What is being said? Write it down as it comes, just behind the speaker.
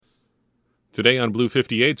Today on Blue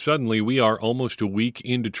 58, suddenly we are almost a week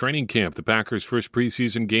into training camp. The Packers' first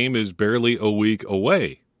preseason game is barely a week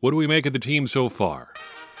away. What do we make of the team so far?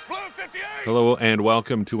 Blue 58! Hello and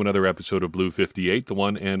welcome to another episode of Blue 58, the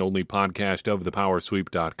one and only podcast of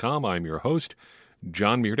thepowersweep.com. I'm your host,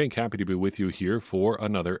 John Meerdink. Happy to be with you here for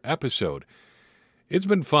another episode. It's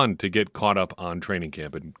been fun to get caught up on training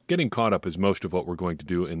camp, and getting caught up is most of what we're going to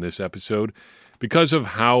do in this episode. Because of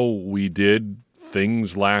how we did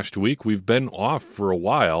things last week, we've been off for a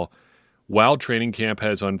while training camp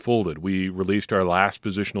has unfolded. We released our last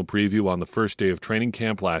positional preview on the first day of training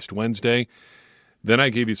camp last Wednesday. Then I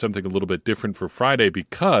gave you something a little bit different for Friday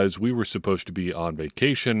because we were supposed to be on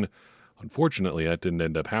vacation. Unfortunately, that didn't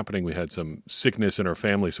end up happening. We had some sickness in our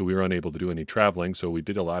family, so we were unable to do any traveling. So we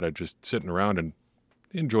did a lot of just sitting around and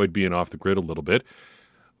enjoyed being off the grid a little bit.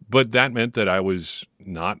 But that meant that I was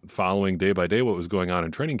not following day by day what was going on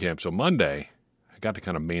in training camp. So Monday, I got to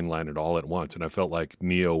kind of mainline it all at once. And I felt like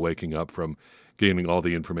Neo waking up from getting all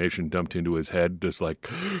the information dumped into his head, just like,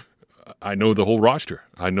 I know the whole roster.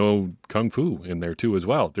 I know Kung Fu in there too as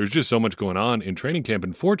well. There's just so much going on in training camp.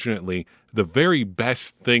 And fortunately, the very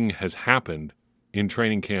best thing has happened in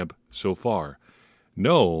training camp so far.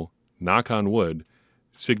 No, knock on wood,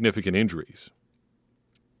 significant injuries.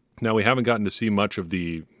 Now, we haven't gotten to see much of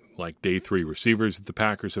the day 3 receivers that the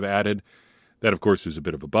Packers have added. That, of course, is a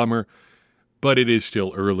bit of a bummer, but it is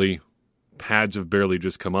still early. Pads have barely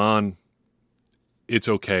just come on. It's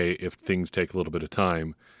okay if things take a little bit of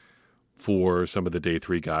time for some of the day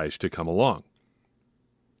 3 guys to come along.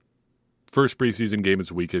 First preseason game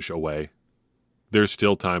is a weekish away. There's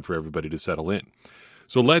still time for everybody to settle in.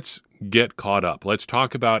 So let's get caught up. Let's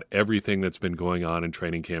talk about everything that's been going on in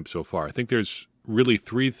training camp so far. I think there's really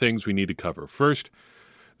 3 things we need to cover. First,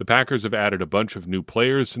 the Packers have added a bunch of new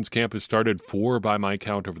players since camp has started, 4 by my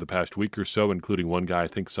count over the past week or so, including one guy I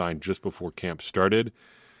think signed just before camp started.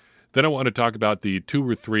 Then I want to talk about the 2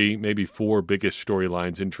 or 3, maybe 4 biggest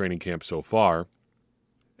storylines in training camp so far.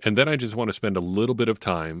 And then I just want to spend a little bit of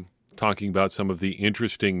time talking about some of the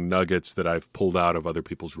interesting nuggets that I've pulled out of other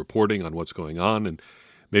people's reporting on what's going on, and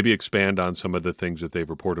maybe expand on some of the things that they've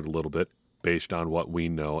reported a little bit based on what we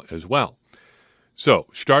know as well. So,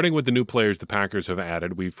 starting with the new players the Packers have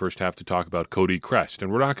added, we first have to talk about Cody Crest.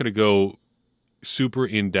 And we're not going to go super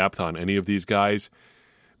in-depth on any of these guys,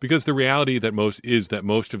 because the reality that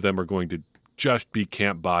most of them are going to just be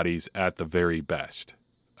camp bodies at the very best.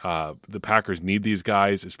 The Packers need these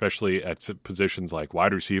guys, especially at positions like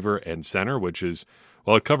wide receiver and center, which is,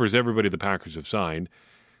 well, it covers everybody the Packers have signed,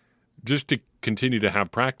 just to continue to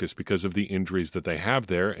have practice because of the injuries that they have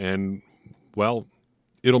there. And, well,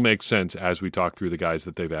 it'll make sense as we talk through the guys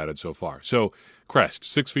that they've added so far. So, Crest,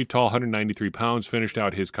 6 feet tall, 193 pounds, finished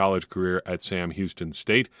out his college career at Sam Houston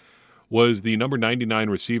State, was the number 99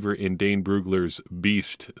 receiver in Dane Brugler's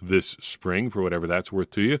Beast this spring, for whatever that's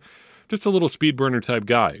worth to you. Just a little speed burner type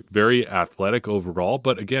guy. Very athletic overall,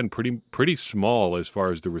 but again, pretty small as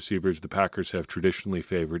far as the receivers the Packers have traditionally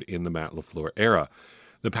favored in the Matt LaFleur era.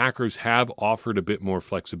 The Packers have offered a bit more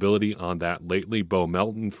flexibility on that lately. Bo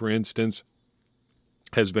Melton, for instance,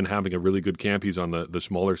 has been having a really good camp. He's on the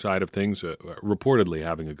smaller side of things, reportedly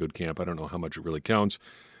having a good camp. I don't know how much it really counts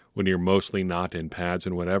when you're mostly not in pads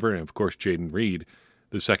and whatever. And, of course, Jaden Reed,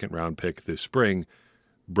 the second-round pick this spring,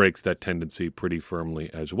 breaks that tendency pretty firmly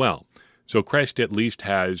as well. So Crest at least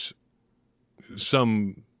has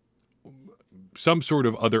some sort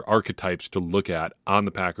of other archetypes to look at on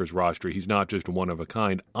the Packers roster. He's not just one of a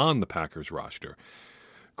kind on the Packers roster.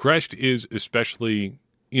 Crest is especially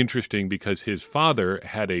interesting because his father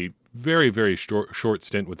had a very, very short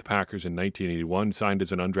stint with the Packers in 1981, signed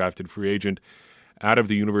as an undrafted free agent out of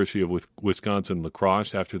the University of Wisconsin La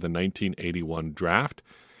Crosse after the 1981 draft.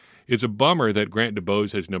 It's a bummer that Grant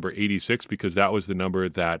DuBose has number 86 because that was the number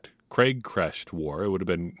that Craig Crest wore. It would have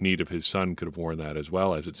been neat if his son could have worn that as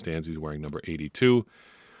well. As it stands, he's wearing number 82.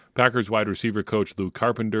 Packers wide receiver coach Lou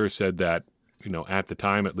Carpenter said that, at the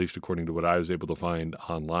time, at least according to what I was able to find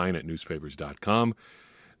online at newspapers.com,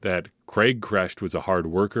 that Craig Crest was a hard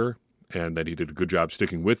worker and that he did a good job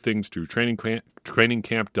sticking with things through training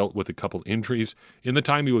camp, dealt with a couple injuries. In the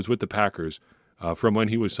time he was with the Packers, from when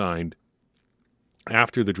he was signed,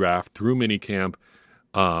 after the draft, through minicamp,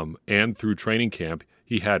 and through training camp,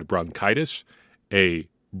 he had bronchitis, a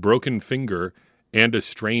broken finger, and a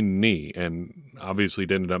strained knee, and obviously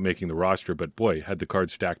it ended up making the roster, but boy, had the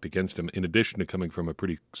cards stacked against him, in addition to coming from a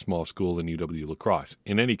pretty small school in UW-La Crosse.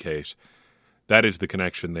 In any case, that is the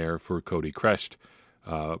connection there for Cody Crest,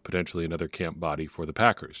 potentially another camp body for the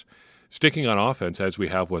Packers. Sticking on offense, as we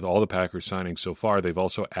have with all the Packers signings so far, they've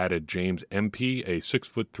also added James Empey, a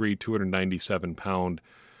 6'3", 297-pound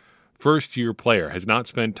first-year player, has not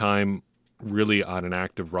spent time really on an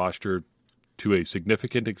active roster to a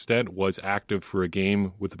significant extent, was active for a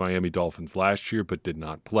game with the Miami Dolphins last year but did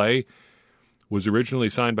not play, was originally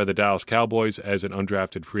signed by the Dallas Cowboys as an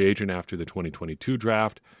undrafted free agent after the 2022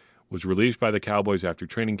 draft, was released by the Cowboys after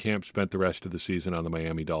training camp, spent the rest of the season on the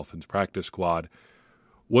Miami Dolphins practice squad,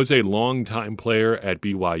 was a longtime player at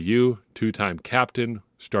BYU, two-time captain,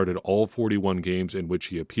 started all 41 games in which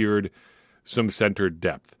he appeared, some center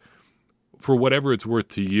depth. For whatever it's worth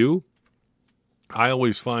to you, I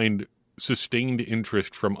always find sustained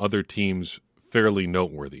interest from other teams fairly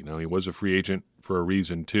noteworthy. Now, he was a free agent for a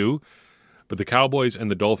reason, too, but the Cowboys and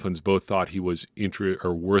the Dolphins both thought he was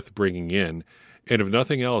worth bringing in. And if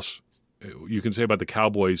nothing else, you can say about the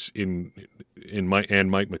Cowboys and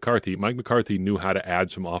Mike McCarthy. Mike McCarthy knew how to add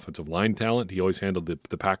some offensive line talent. He always handled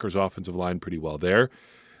the Packers' offensive line pretty well there.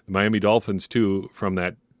 The Miami Dolphins, too, from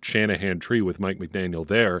that Shanahan tree with Mike McDaniel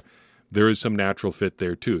there is some natural fit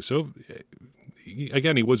there, too. So,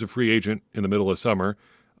 again, he was a free agent in the middle of summer,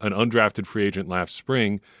 an undrafted free agent last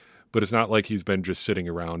spring, but it's not like he's been just sitting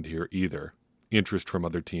around here either. Interest from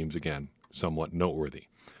other teams, again, somewhat noteworthy.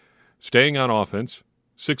 Staying on offense,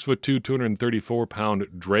 6'2", 234-pound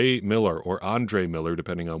Dre Miller, or Andre Miller,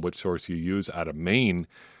 depending on which source you use, out of Maine,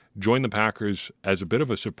 joined the Packers as a bit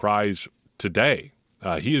of a surprise today.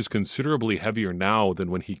 He is considerably heavier now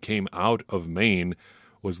than when he came out of Maine,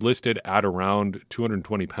 was listed at around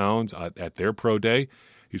 220 pounds at their pro day.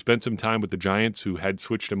 He spent some time with the Giants, who had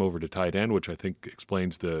switched him over to tight end, which I think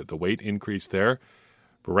explains the weight increase there.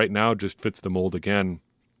 But right now just fits the mold again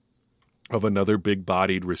of another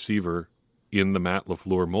big-bodied receiver in the Matt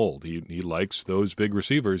LaFleur mold. He likes those big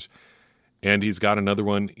receivers, and he's got another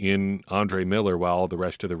one in Andre Miller while the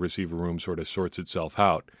rest of the receiver room sort of sorts itself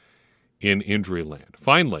out in injury land.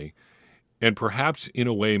 Finally, and perhaps in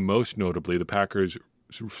a way most notably, the Packers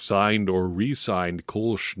signed or re-signed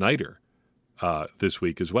Cole Schneider this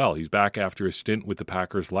week as well. He's back after a stint with the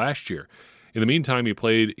Packers last year. In the meantime, he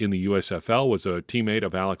played in the USFL, was a teammate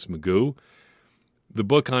of Alex Magoo. The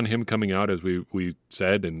book on him coming out, as we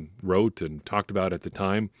said and wrote and talked about at the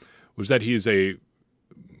time, was that he is a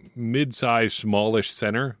mid-size, smallish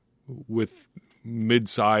center with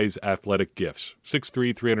mid-size athletic gifts.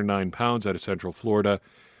 6'3", 309 pounds out of Central Florida.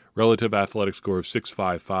 Relative athletic score of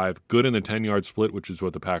 6.55. Good in the 10-yard split, which is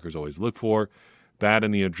what the Packers always look for. Bad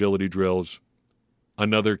in the agility drills.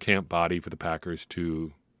 Another camp body for the Packers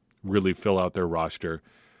to really fill out their roster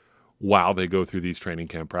while they go through these training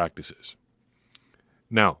camp practices.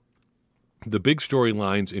 Now, the big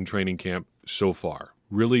storylines in training camp so far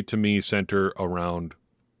really, to me, center around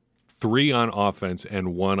 3 on offense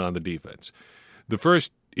and 1 on the defense. The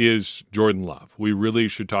first is Jordan Love. We really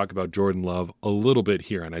should talk about Jordan Love a little bit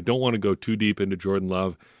here, and I don't want to go too deep into Jordan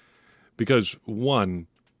Love because, one,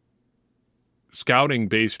 scouting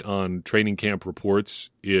based on training camp reports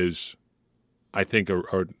is, I think,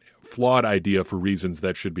 a flawed idea for reasons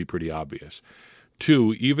that should be pretty obvious.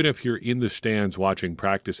 2, even if you're in the stands watching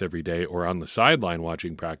practice every day or on the sideline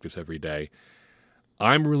watching practice every day,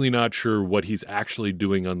 I'm really not sure what he's actually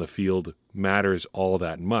doing on the field matters all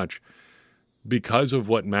that much because of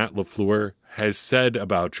what Matt LaFleur has said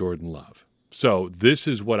about Jordan Love. So this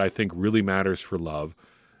is what I think really matters for Love,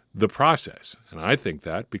 the process. And I think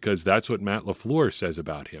that because that's what Matt LaFleur says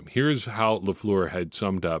about him. Here's how LaFleur had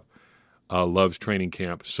summed up Love's training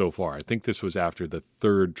camp so far. I think this was after the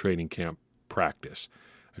 3rd training camp practice.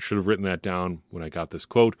 I should have written that down when I got this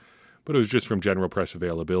quote, but it was just from general press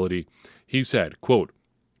availability. He said, quote,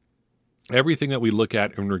 "Everything that we look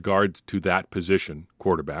at in regards to that position,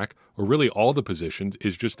 quarterback, or really all the positions,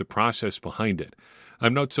 is just the process behind it.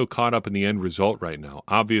 I'm not so caught up in the end result right now.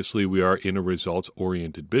 Obviously, we are in a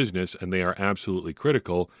results-oriented business, and they are absolutely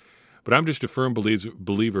critical, but I'm just a firm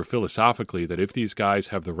believer philosophically that if these guys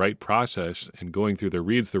have the right process and going through their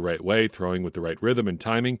reads the right way, throwing with the right rhythm and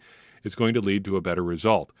timing, it's going to lead to a better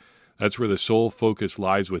result. That's where the sole focus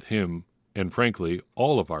lies with him and, frankly,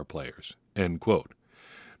 all of our players." End quote.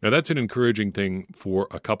 Now, that's an encouraging thing for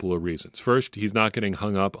a couple of reasons. First, he's not getting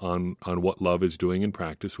hung up on what Love is doing in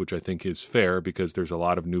practice, which I think is fair because there's a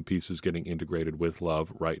lot of new pieces getting integrated with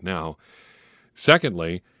Love right now.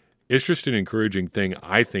 Secondly, it's just an encouraging thing,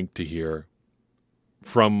 I think, to hear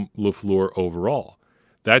from LaFleur overall.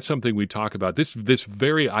 That's something we talk about. This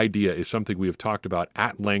very idea is something we have talked about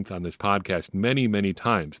at length on this podcast many, many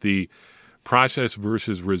times, the process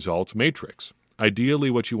versus results matrix. Ideally,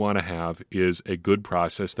 what you want to have is a good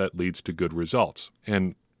process that leads to good results.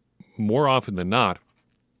 And more often than not,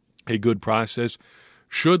 a good process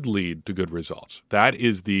should lead to good results. That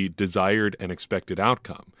is the desired and expected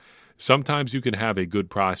outcome. Sometimes you can have a good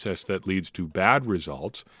process that leads to bad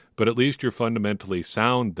results, but at least you're fundamentally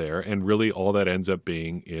sound there, and really all that ends up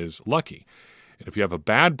being is lucky. And if you have a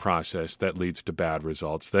bad process that leads to bad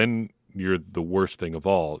results, then you're the worst thing of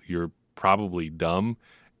all. You're probably dumb,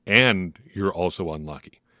 and you're also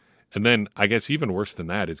unlucky. And then I guess even worse than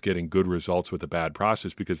that is getting good results with a bad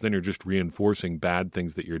process, because then you're just reinforcing bad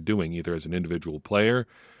things that you're doing, either as an individual player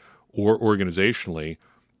or organizationally.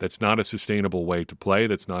 That's not a sustainable way to play.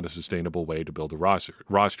 That's not a sustainable way to build a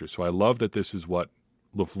roster. So I love that this is what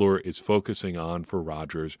LaFleur is focusing on for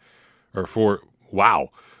Rodgers, or for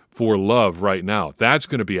Love right now. That's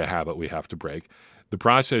going to be a habit we have to break. The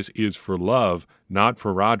process is for Love, not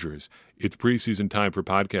for Rodgers. It's preseason time for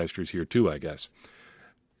podcasters here too, I guess.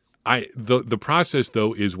 The process,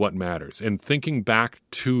 though, is what matters. And thinking back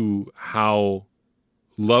to how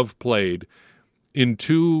Love played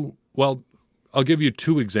I'll give you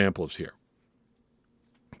two examples here.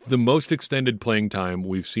 The most extended playing time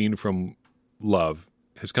we've seen from Love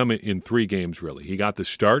has come in 3 games, really. He got the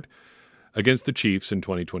start against the Chiefs in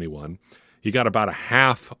 2021. He got about a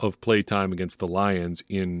half of play time against the Lions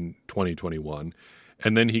in 2021.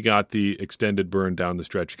 And then he got the extended burn down the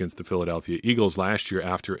stretch against the Philadelphia Eagles last year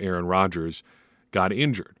after Aaron Rodgers got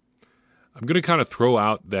injured. I'm going to kind of throw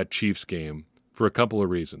out that Chiefs game for a couple of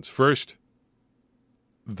reasons. First,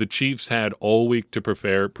 the Chiefs had all week to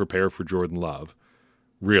prepare for Jordan Love,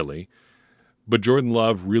 really. But Jordan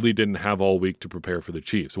Love really didn't have all week to prepare for the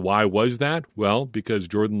Chiefs. Why was that? Well, because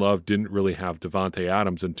Jordan Love didn't really have Davante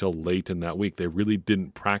Adams until late in that week. They really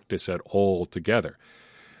didn't practice at all together.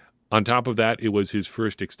 On top of that, it was his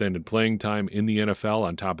first extended playing time in the NFL.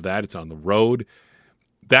 On top of that, it's on the road.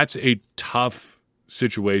 That's a tough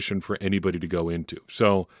situation for anybody to go into.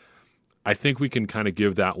 So I think we can kind of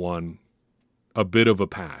give that one a bit of a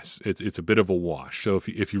pass. It's a bit of a wash. So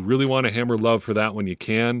if you really want to hammer Love for that one, you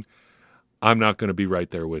can. I'm not going to be right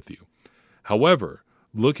there with you. However,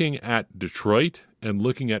 looking at Detroit and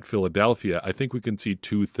looking at Philadelphia, I think we can see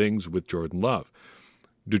two things with Jordan Love.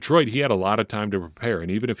 Detroit, he had a lot of time to prepare, and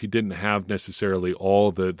even if he didn't have necessarily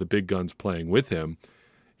all the big guns playing with him,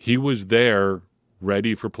 he was there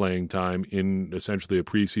ready for playing time in essentially a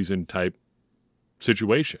preseason type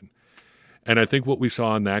situation. And I think what we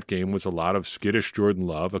saw in that game was a lot of skittish Jordan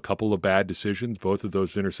Love, a couple of bad decisions. Both of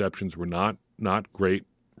those interceptions were not great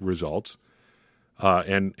results,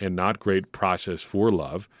 and not great process for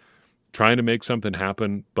Love. Trying to make something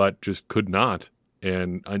happen, but just could not,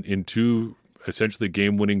 and in 2 essentially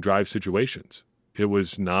game-winning drive situations. It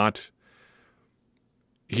was not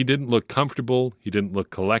 – he didn't look comfortable. He didn't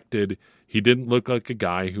look collected. He didn't look like a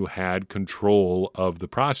guy who had control of the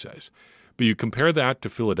process. But you compare that to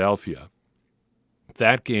Philadelphia.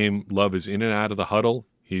 That game, Love is in and out of the huddle.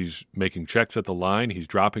 He's making checks at the line. He's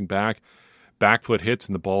dropping back. Back foot hits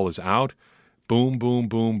and the ball is out. Boom, boom,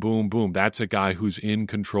 boom, boom, boom. That's a guy who's in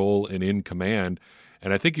control and in command.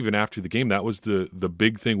 And I think even after the game, that was the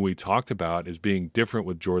big thing we talked about as being different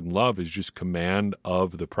with Jordan Love, is just command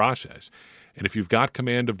of the process. And if you've got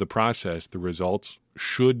command of the process, the results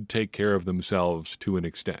should take care of themselves to an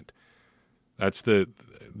extent. That's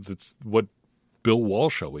what Bill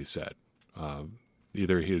Walsh always said.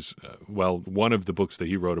 Either one of the books that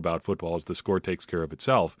he wrote about football is The Score Takes Care of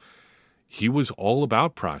Itself. He was all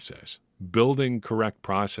about process, building correct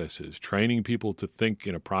processes, training people to think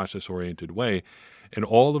in a process-oriented way. And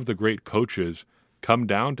all of the great coaches come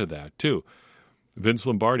down to that, too. Vince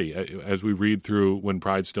Lombardi, as we read through When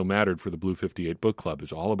Pride Still Mattered for the Blue 58 Book Club,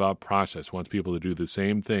 is all about process, wants people to do the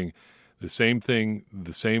same thing, the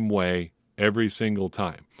same way every single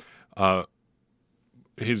time.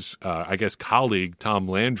 His colleague, Tom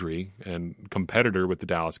Landry, and competitor with the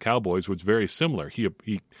Dallas Cowboys, was very similar. He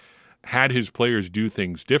had his players do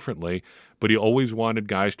things differently, but he always wanted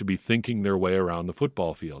guys to be thinking their way around the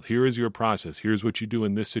football field. Here is your process. Here's what you do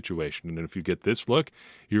in this situation. And if you get this look,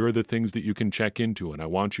 here are the things that you can check into. And I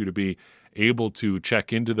want you to be able to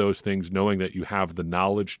check into those things knowing that you have the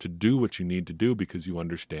knowledge to do what you need to do because you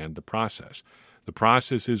understand the process. The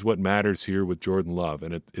process is what matters here with Jordan Love,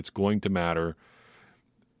 and it's going to matter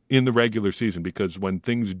in the regular season, because when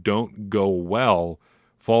things don't go well,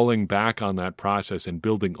 falling back on that process and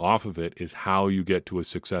building off of it is how you get to a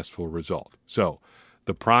successful result. So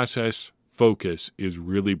the process focus is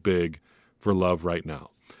really big for Love right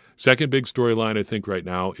now. Second big storyline, I think, right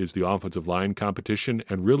now is the offensive line competition.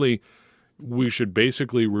 And really, we should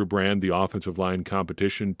basically rebrand the offensive line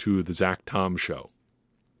competition to the Zach Tom show.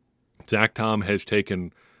 Zach Tom has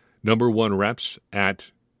taken number 1 reps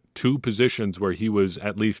at 2 positions where he was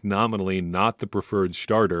at least nominally not the preferred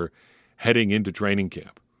starter heading into training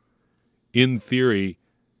camp. In theory,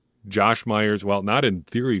 Josh Myers, well, not in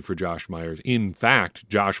theory for Josh Myers. In fact,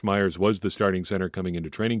 Josh Myers was the starting center coming into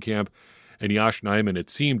training camp, and Yosh Nijman, it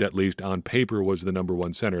seemed at least on paper, was the number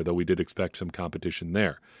one center, though we did expect some competition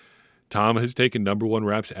there. Tom has taken number one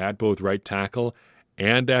reps at both right tackle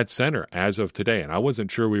and at center as of today, and I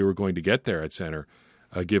wasn't sure we were going to get there at center,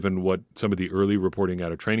 given what some of the early reporting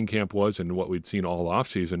out of training camp was and what we'd seen all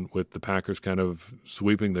offseason with the Packers kind of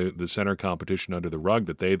sweeping the center competition under the rug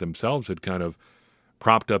that they themselves had kind of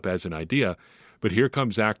propped up as an idea. But here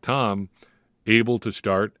comes Zach Tom, able to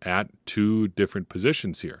start at two different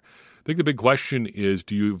positions here. I think the big question is,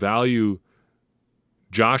 do you value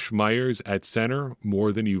Josh Myers at center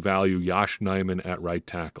more than you value Yosh Nijman at right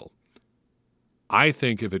tackle? I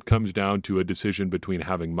think if it comes down to a decision between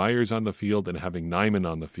having Myers on the field and having Nijman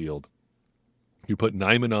on the field, you put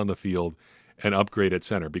Nijman on the field and upgrade at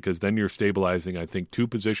center, because then you're stabilizing, I think, two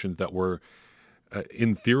positions that were,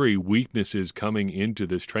 in theory, weaknesses coming into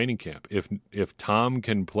this training camp. If Tom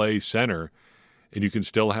can play center and you can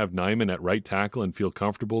still have Nijman at right tackle and feel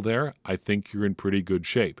comfortable there, I think you're in pretty good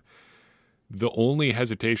shape. The only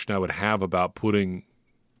hesitation I would have about putting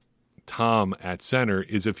Tom at center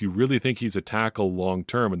is if you really think he's a tackle long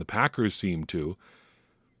term, and the Packers seem to,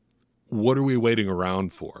 what are we waiting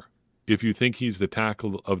around for? If you think he's the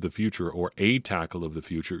tackle of the future or a tackle of the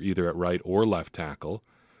future, either at right or left tackle,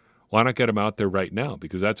 why not get him out there right now?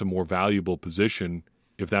 Because that's a more valuable position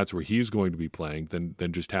if that's where he's going to be playing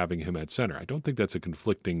than just having him at center. I don't think that's a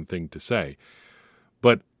conflicting thing to say.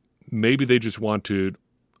 But maybe they just want to,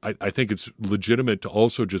 I think it's legitimate to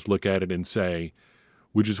also just look at it and say,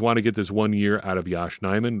 we just want to get this 1 year out of Yosh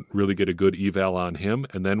Nijman, really get a good eval on him,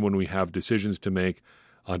 and then when we have decisions to make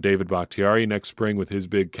on David Bakhtiari next spring with his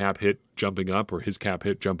big cap hit jumping up or his cap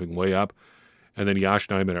hit jumping way up, and then Yosh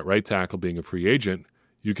Nijman at right tackle being a free agent,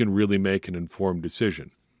 you can really make an informed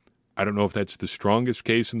decision. I don't know if that's the strongest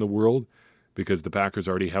case in the world because the Packers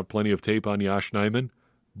already have plenty of tape on Yosh Nijman,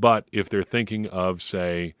 but if they're thinking of,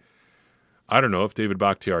 say, I don't know, if David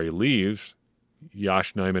Bakhtiari leaves,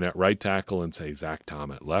 Yosh Nijman at right tackle and, say, Zach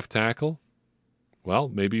Tom at left tackle, well,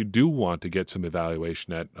 maybe you do want to get some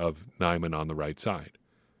evaluation of Nijman on the right side.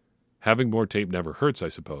 Having more tape never hurts, I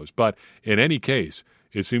suppose. But in any case,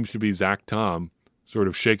 it seems to be Zach Tom sort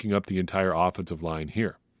of shaking up the entire offensive line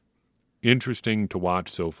here. Interesting to watch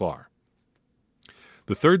so far.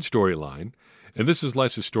 The third storyline, and this is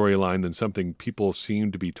less a storyline than something people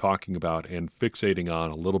seem to be talking about and fixating on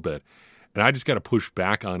a little bit, and I just got to push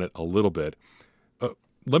back on it a little bit.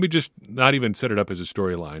 Let me just not even set it up as a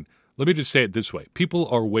storyline. Let me just say it this way. People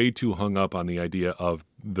are way too hung up on the idea of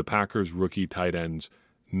the Packers rookie tight ends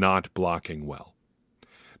not blocking well.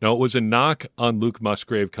 Now, it was a knock on Luke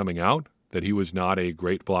Musgrave coming out that he was not a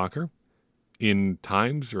great blocker. In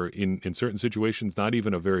times or in certain situations, not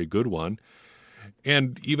even a very good one.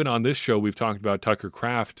 And even on this show, we've talked about Tucker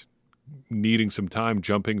Kraft needing some time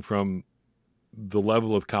jumping from the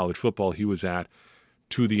level of college football he was at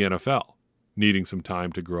to the NFL, needing some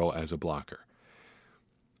time to grow as a blocker.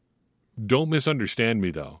 Don't misunderstand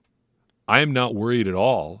me, though. I am not worried at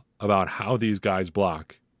all about how these guys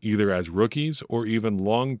block, either as rookies or even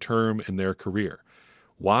long-term in their career.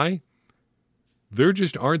 Why? There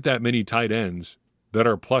just aren't that many tight ends that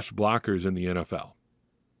are plus blockers in the NFL.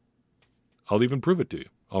 I'll even prove it to you.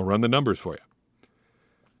 I'll run the numbers for you.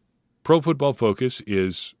 Pro Football Focus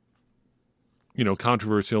is,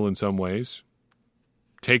 controversial in some ways.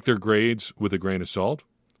 Take their grades with a grain of salt,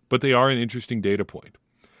 but they are an interesting data point.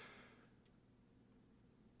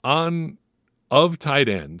 Of tight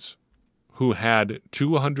ends who had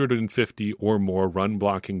 250 or more run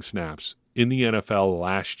blocking snaps in the NFL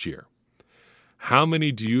last year, how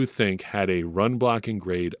many do you think had a run blocking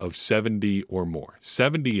grade of 70 or more?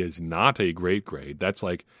 70 is not a great grade. That's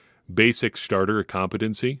like basic starter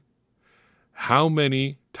competency. How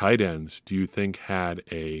many tight ends do you think had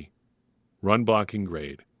a run blocking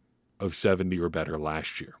grade of 70 or better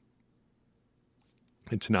last year?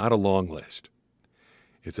 It's not a long list.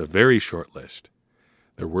 It's a very short list.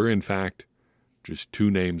 There were, in fact, just 2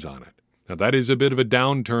 names on it. Now, that is a bit of a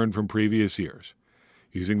downturn from previous years.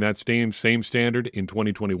 Using that same standard, in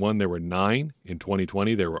 2021 there were 9. In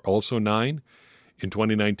 2020 there were also 9. In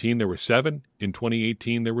 2019 there were 7. In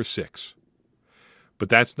 2018 there were 6. But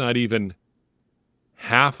that's not even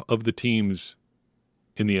half of the teams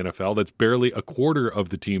in the NFL. That's barely a quarter of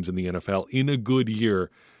the teams in the NFL in a good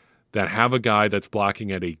year that have a guy that's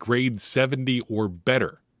blocking at a grade 70 or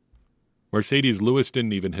better. Mercedes Lewis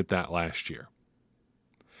didn't even hit that last year.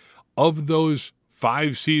 Of those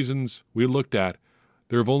 5 seasons we looked at,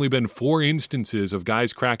 there have only been 4 instances of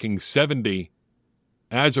guys cracking 70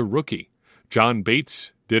 as a rookie. John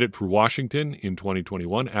Bates did it for Washington in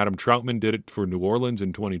 2021. Adam Troutman did it for New Orleans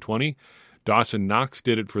in 2020. Dawson Knox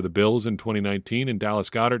did it for the Bills in 2019, and Dallas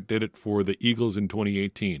Goedert did it for the Eagles in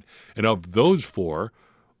 2018. And of those four,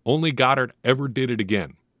 only Goedert ever did it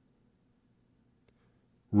again.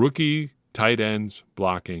 Rookie tight ends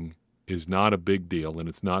blocking is not a big deal, and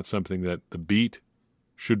it's not something that the beat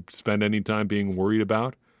should spend any time being worried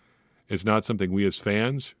about. It's not something we as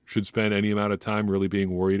fans should spend any amount of time really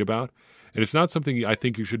being worried about. And it's not something I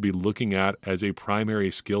think you should be looking at as a primary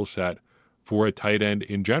skill set for a tight end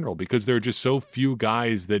in general, because there are just so few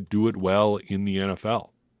guys that do it well in the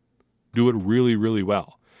NFL. Do it really, really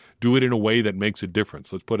well. Do it in a way that makes a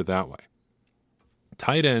difference. Let's put it that way.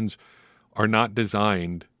 Tight ends are not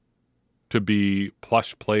designed to be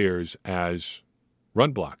plus players as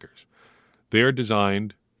run blockers. They are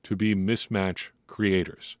designed to be mismatch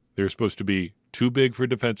creators. They're supposed to be too big for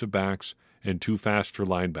defensive backs and too fast for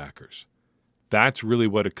linebackers. That's really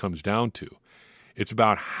what it comes down to. It's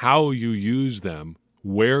about how you use them,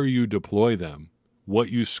 where you deploy them, what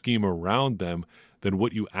you scheme around them, than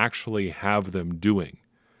what you actually have them doing.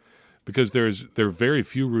 Because there are very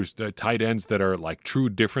few tight ends that are like true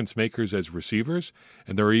difference makers as receivers,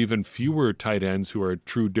 and there are even fewer tight ends who are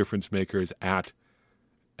true difference makers at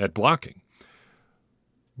blocking.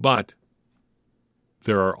 But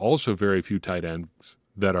there are also very few tight ends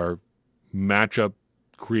that are matchup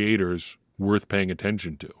creators worth paying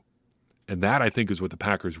attention to. And that, I think, is what the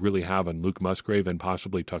Packers really have on Luke Musgrave and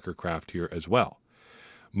possibly Tucker Kraft here as well.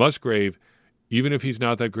 Musgrave, even if he's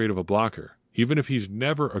not that great of a blocker, even if he's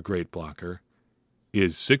never a great blocker,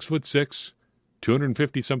 is 6'6",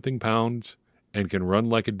 250-something pounds, and can run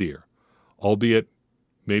like a deer, albeit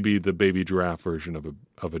maybe the baby giraffe version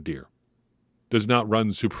of a deer. Does not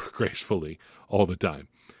run super gracefully all the time.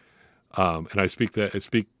 And I speak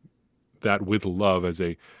that with love as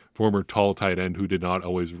a former tall tight end who did not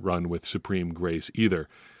always run with supreme grace either.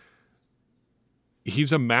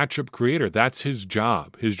 He's a matchup creator. That's his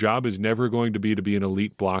job. His job is never going to be an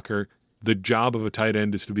elite blocker. The job of a tight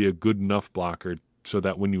end is to be a good enough blocker so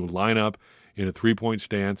that when you line up in a three-point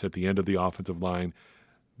stance at the end of the offensive line,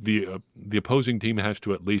 the opposing team has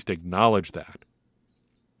to at least acknowledge that.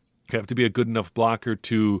 You have to be a good enough blocker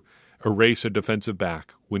to erase a defensive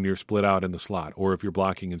back when you're split out in the slot or if you're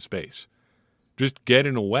blocking in space. Just get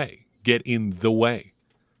in the way. Get in the way.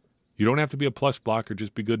 You don't have to be a plus blocker.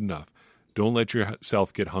 Just be good enough. Don't let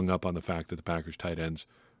yourself get hung up on the fact that the Packers tight ends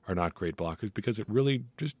are not great blockers, because it really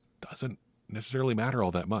just doesn't necessarily matter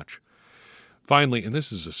all that much. Finally, and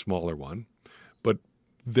this is a smaller one, but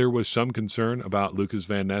there was some concern about Lucas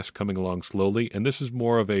Van Ness coming along slowly, and this is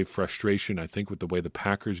more of a frustration, I think, with the way the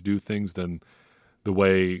Packers do things than the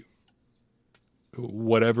way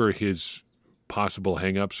whatever his possible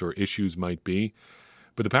hangups or issues might be.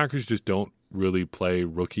 But the Packers just don't really play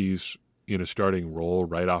rookies in a starting role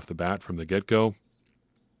right off the bat from the get-go.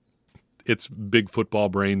 It's big football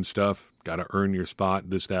brain stuff. Got to earn your spot,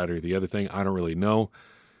 this, that, or the other thing. I don't really know.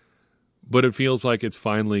 But it feels like it's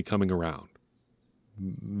finally coming around.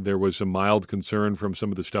 There was some mild concern from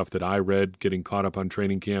some of the stuff that I read getting caught up on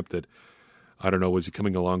training camp that, I don't know, was he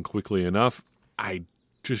coming along quickly enough? I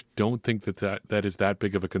just don't think that is that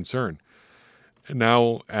big of a concern. And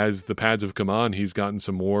now, as the pads have come on, he's gotten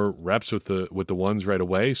some more reps with the ones right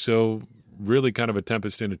away. So really kind of a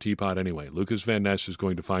tempest in a teapot anyway. Lucas Van Ness is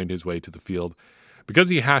going to find his way to the field because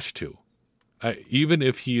he has to. Even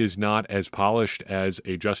if he is not as polished as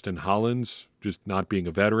a Justin Hollins, just not being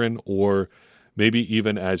a veteran, or maybe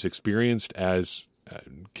even as experienced as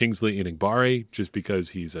Kingsley Enagbare, just because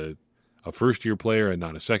he's a first-year player and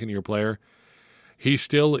not a second-year player, he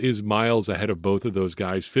still is miles ahead of both of those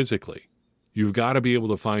guys physically. You've got to be able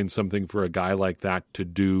to find something for a guy like that to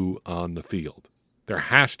do on the field. There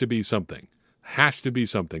has to be something.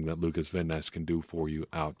 That Lucas Van Ness can do for you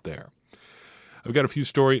out there. I've got a few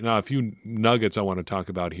nuggets I want to talk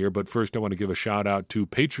about here, but first I want to give a shout out to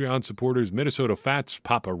Patreon supporters Minnesota Fats,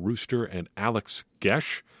 Papa Rooster, and Alex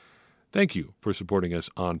Gesh. Thank you for supporting us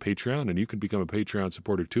on Patreon, and you can become a Patreon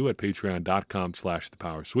supporter too at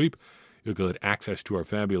patreon.com/thepowersweep. You'll get access to our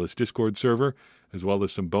fabulous Discord server, as well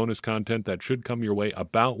as some bonus content that should come your way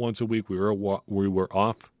about once a week. We were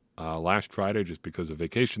off last Friday just because of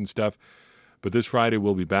vacation stuff. But this Friday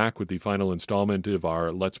we'll be back with the final installment of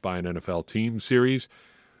our Let's Buy an NFL Team series,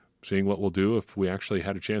 seeing what we'll do if we actually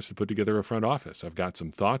had a chance to put together a front office. I've got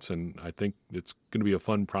some thoughts, and I think it's going to be a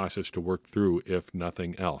fun process to work through, if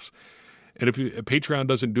nothing else. And if Patreon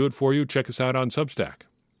doesn't do it for you, check us out on Substack,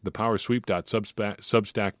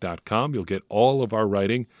 thepowersweep.substack.com. You'll get all of our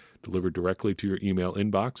writing delivered directly to your email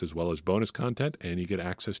inbox, as well as bonus content, and you get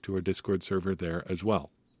access to our Discord server there as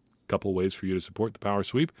well. couple ways for you to support the Power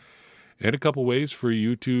Sweep, and a couple ways for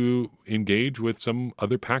you to engage with some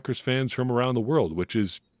other Packers fans from around the world, which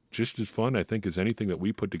is just as fun, I think, as anything that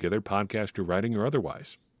we put together, podcast or writing or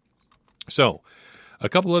otherwise. So, a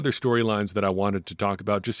couple other storylines that I wanted to talk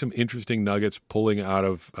about, just some interesting nuggets pulling out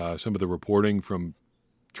of some of the reporting from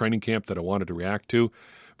training camp that I wanted to react to.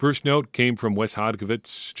 First note came from Wes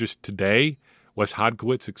Hodkiewicz just today.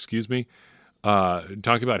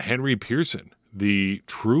 Talking about Henry Pearson, the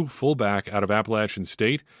true fullback out of Appalachian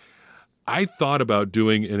State. I thought about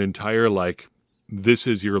doing an entire, this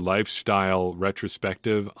is your lifestyle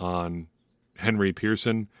retrospective on Henry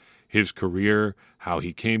Pearson, his career, how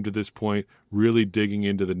he came to this point, really digging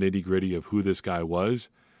into the nitty-gritty of who this guy was.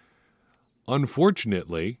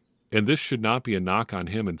 Unfortunately, and this should not be a knock on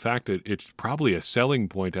him, in fact, it's probably a selling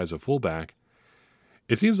point as a fullback,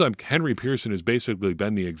 it seems like Henry Pearson has basically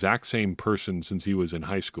been the exact same person since he was in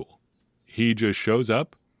high school. He just shows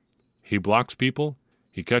up, he blocks people,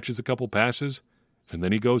 he catches a couple passes, and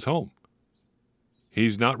then he goes home.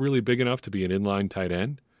 He's not really big enough to be an inline tight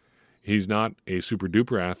end. He's not a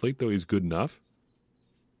super-duper athlete, though he's good enough.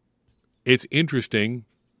 It's interesting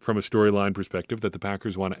from a storyline perspective that the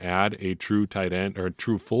Packers want to add a true tight end or a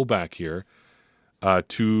true fullback here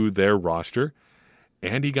to their roster.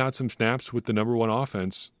 And he got some snaps with the number one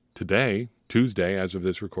offense today, Tuesday, as of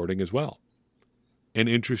this recording as well. An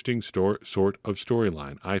interesting sort of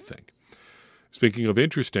storyline, I think. Speaking of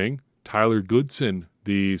interesting, Tyler Goodson,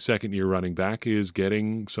 the second-year running back, is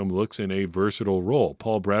getting some looks in a versatile role.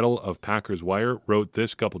 Paul Brettel of Packers Wire wrote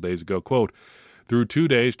this a couple days ago, quote, "Through 2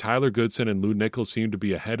 days, Tyler Goodson and Lou Nichols seem to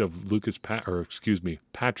be ahead of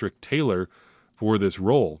Patrick Taylor for this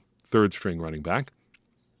role, third-string running back.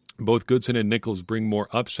 Both Goodson and Nichols bring more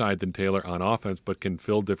upside than Taylor on offense, but can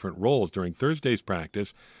fill different roles. During Thursday's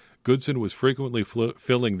practice, Goodson was frequently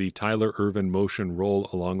filling the Tyler Ervin motion role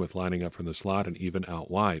along with lining up from the slot and even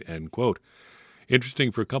out wide," end quote.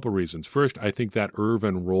 Interesting for a couple reasons. First, I think that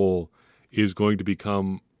Ervin role is going to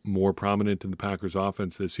become more prominent in the Packers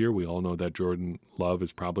offense this year. We all know that Jordan Love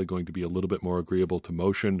is probably going to be a little bit more agreeable to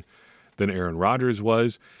motion than Aaron Rodgers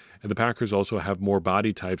was. And the Packers also have more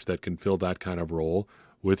body types that can fill that kind of role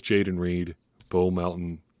with Jayden Reed, Bo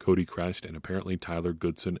Melton, Cody Crest, and apparently Tyler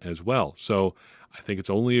Goodson as well. So I think it's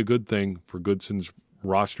only a good thing for Goodson's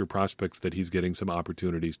roster prospects that he's getting some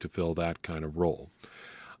opportunities to fill that kind of role.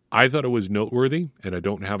 I thought it was noteworthy, and I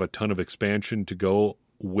don't have a ton of expansion to go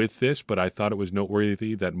with this, but I thought it was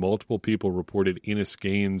noteworthy that multiple people reported Innis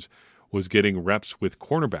Gaines was getting reps with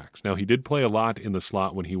cornerbacks. Now, he did play a lot in the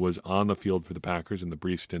slot when he was on the field for the Packers in the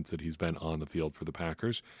brief stints that he's been on the field for the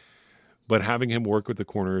Packers. But having him work with the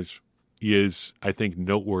corners is, I think,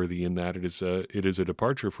 noteworthy in that it is a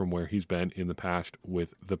departure from where he's been in the past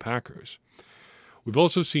with the Packers. We've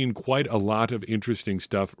also seen quite a lot of interesting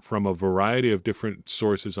stuff from a variety of different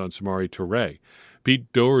sources on Samori Toure.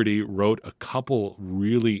 Pete Doherty wrote a couple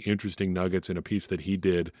really interesting nuggets in a piece that he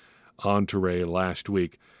did on Toure last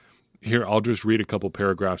week. Here, I'll just read a couple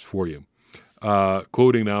paragraphs for you.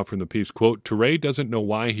 Quoting now from the piece, quote, "Toure doesn't know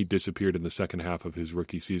why he disappeared in the second half of his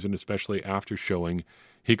rookie season, especially after showing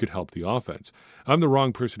he could help the offense. I'm the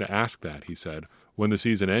wrong person to ask that," he said. When the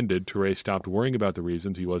season ended, Toure stopped worrying about the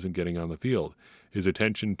reasons he wasn't getting on the field. His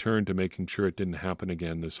attention turned to making sure it didn't happen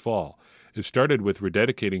again this fall. It started with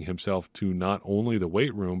rededicating himself to not only the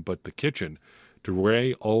weight room, but the kitchen.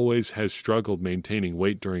 Toure always has struggled maintaining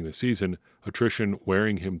weight during the season, attrition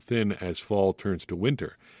wearing him thin as fall turns to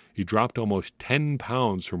winter. He dropped almost 10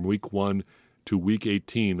 pounds from week 1 to week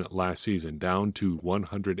 18 last season, down to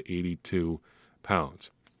 182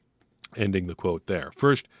 pounds. Ending the quote there.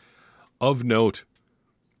 First, of note,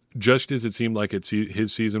 just as it seemed like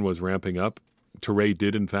his season was ramping up, Toure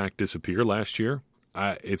did in fact disappear last year.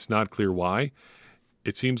 It's not clear why.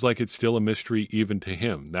 It seems like it's still a mystery even to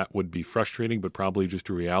him. That would be frustrating, but probably just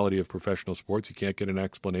a reality of professional sports. You can't get an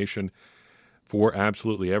explanation for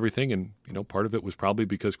absolutely everything. And, part of it was probably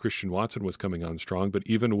because Christian Watson was coming on strong. But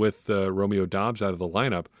even with Romeo Doubs out of the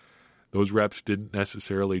lineup, those reps didn't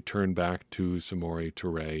necessarily turn back to Samori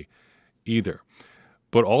Toure either.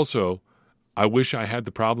 But also, I wish I had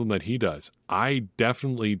the problem that he does. I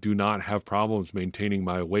definitely do not have problems maintaining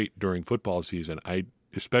my weight during football season. I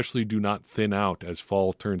especially do not thin out as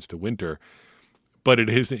fall turns to winter. But it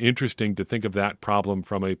is interesting to think of that problem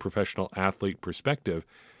from a professional athlete perspective.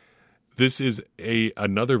 This is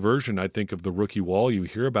another version, I think, of the rookie wall you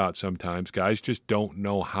hear about sometimes. Guys just don't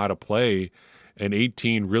know how to play an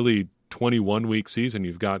 21-week season.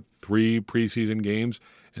 You've got 3 preseason games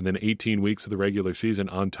and then 18 weeks of the regular season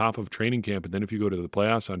on top of training camp. And then if you go to the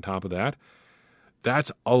playoffs on top of that,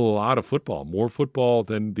 that's a lot of football, more football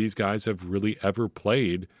than these guys have really ever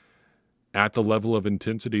played at the level of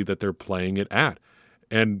intensity that they're playing it at.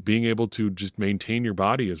 And being able to just maintain your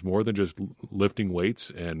body is more than just lifting weights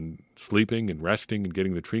and sleeping and resting and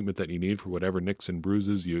getting the treatment that you need for whatever nicks and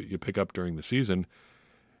bruises you pick up during the season.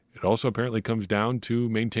 It also apparently comes down to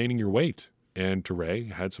maintaining your weight. And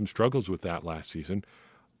Teray had some struggles with that last season.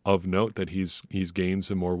 Of note that he's gained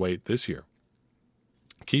some more weight this year.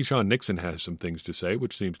 Keyshawn Nixon has some things to say,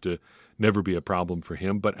 which seems to never be a problem for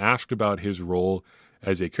him, but asked about his role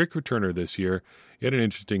as a kick returner this year, he had an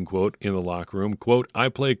interesting quote in the locker room. Quote, "I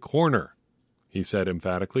play corner," he said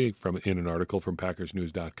emphatically in an article from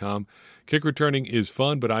PackersNews.com. "Kick returning is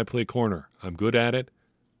fun, but I play corner. I'm good at it,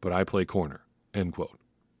 but I play corner." End quote.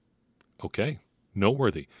 Okay,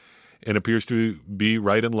 noteworthy. And appears to be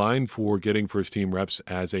right in line for getting first-team reps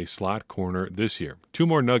as a slot corner this year. 2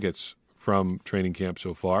 more nuggets from training camp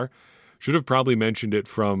so far. Should have probably mentioned it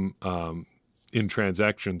from in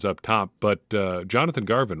transactions up top, but Jonathan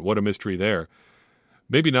Garvin, what a mystery there.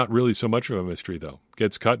 Maybe not really so much of a mystery, though.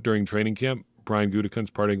 Gets cut during training camp. Brian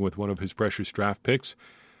Gutekunst parting with one of his precious draft picks.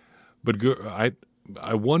 But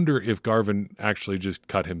I wonder if Garvin actually just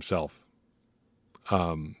cut himself.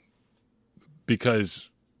 Because,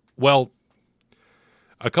 well,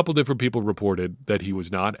 a couple different people reported that he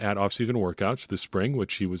was not at off-season workouts this spring,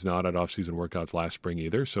 which he was not at off-season workouts last spring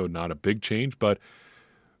either, so not a big change. But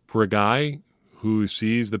for a guy who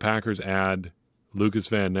sees the Packers add Lucas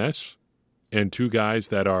Van Ness and 2 guys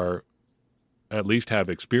that are at least have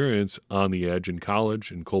experience on the edge in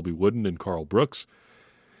college, and Colby Wooden and Carl Brooks,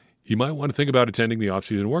 you might want to think about attending the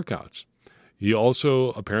off-season workouts. He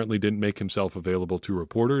also apparently didn't make himself available to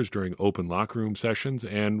reporters during open locker room sessions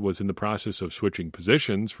and was in the process of switching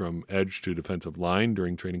positions from edge to defensive line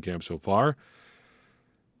during training camp so far,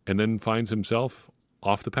 and then finds himself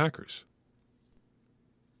off the Packers.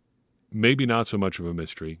 Maybe not so much of a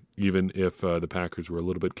mystery, even if the Packers were a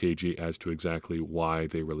little bit cagey as to exactly why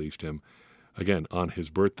they released him, again, on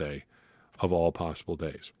his birthday of all possible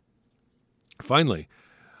days. Finally,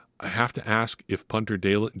 I have to ask if punter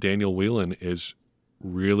Daniel Whelan is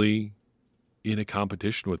really in a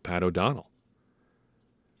competition with Pat O'Donnell.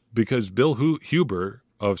 Because Bill Huber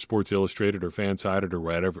of Sports Illustrated or Fansided or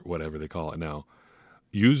whatever they call it now,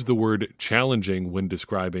 used the word challenging when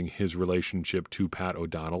describing his relationship to Pat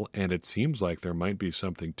O'Donnell, and it seems like there might be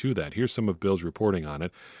something to that. Here's some of Bill's reporting on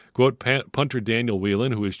it. Quote, punter Daniel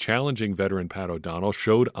Whelan, who is challenging veteran Pat O'Donnell,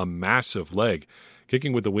 showed a massive leg.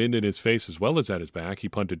 Kicking with the wind in his face as well as at his back, he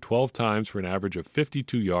punted 12 times for an average of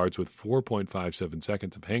 52 yards with 4.57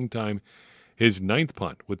 seconds of hang time. His 9th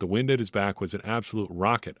punt with the wind at his back was an absolute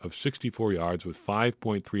rocket of 64 yards with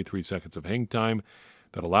 5.33 seconds of hang time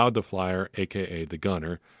that allowed the flyer, a.k.a. the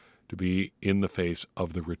gunner, to be in the face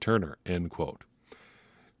of the returner, end quote.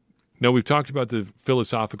 Now, we've talked about the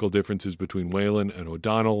philosophical differences between Whelan and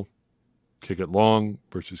O'Donnell, kick it long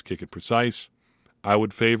versus kick it precise. I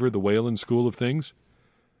would favor the Whelan school of things.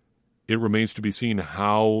 It remains to be seen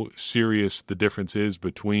how serious the difference is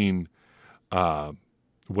between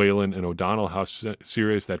Whelan and O'Donnell, how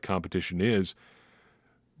serious that competition is.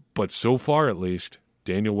 But so far, at least,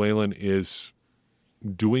 Daniel Whelan is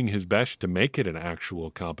doing his best to make it an actual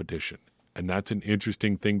competition. And that's an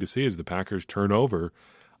interesting thing to see as the Packers turn over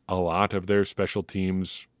a lot of their special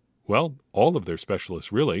teams, well, all of their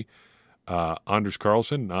specialists, really. Anders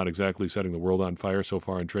Carlson, not exactly setting the world on fire so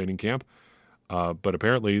far in training camp, but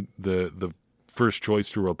apparently the first choice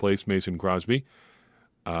to replace Mason Crosby.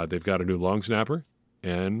 They've got a new long snapper,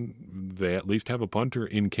 and they at least have a punter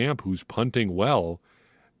in camp who's punting well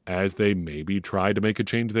as they maybe try to make a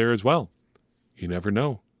change there as well. You never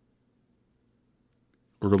know.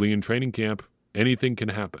 Early in training camp, anything can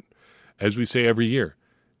happen. As we say every year,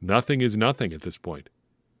 nothing is nothing at this point.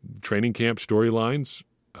 Training camp storylines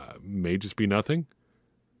may just be nothing,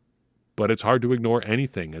 but it's hard to ignore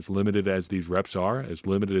anything as limited as these reps are, as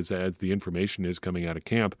limited as the information is coming out of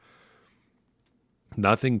camp.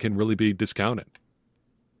 Nothing can really be discounted.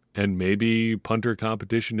 And maybe punter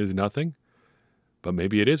competition is nothing, but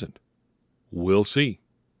maybe it isn't. We'll see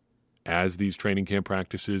as these training camp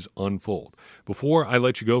practices unfold. Before I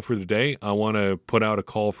let you go for the day, I want to put out a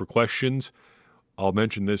call for questions. I'll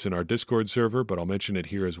mention this in our Discord server, but I'll mention it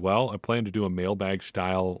here as well. I plan to do a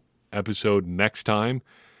mailbag-style episode next time.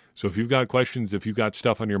 So if you've got questions, if you've got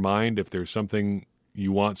stuff on your mind, if there's something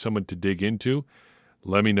you want someone to dig into,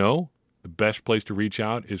 let me know. The best place to reach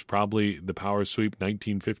out is probably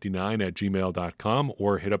thepowersweep1959@gmail.com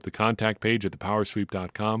or hit up the contact page at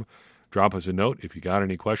thepowersweep.com. Drop us a note if you got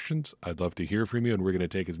any questions. I'd love to hear from you, and we're going to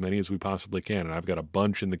take as many as we possibly can. And I've got a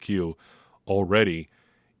bunch in the queue already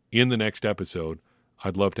in the next episode.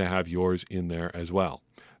 I'd love to have yours in there as well.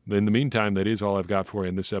 In the meantime, that is all I've got for you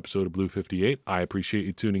in this episode of Blue 58. I appreciate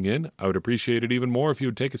you tuning in. I would appreciate it even more if you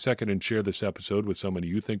would take a second and share this episode with someone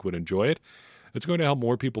you think would enjoy it. It's going to help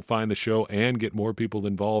more people find the show and get more people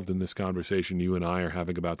involved in this conversation you and I are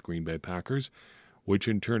having about the Green Bay Packers, which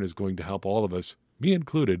in turn is going to help all of us, me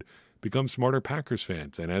included, become smarter Packers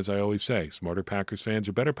fans. And as I always say, smarter Packers fans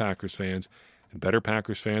are better Packers fans, and better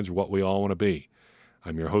Packers fans are what we all want to be.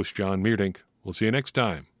 I'm your host, John Meerdink. We'll see you next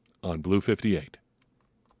time on Blue 58.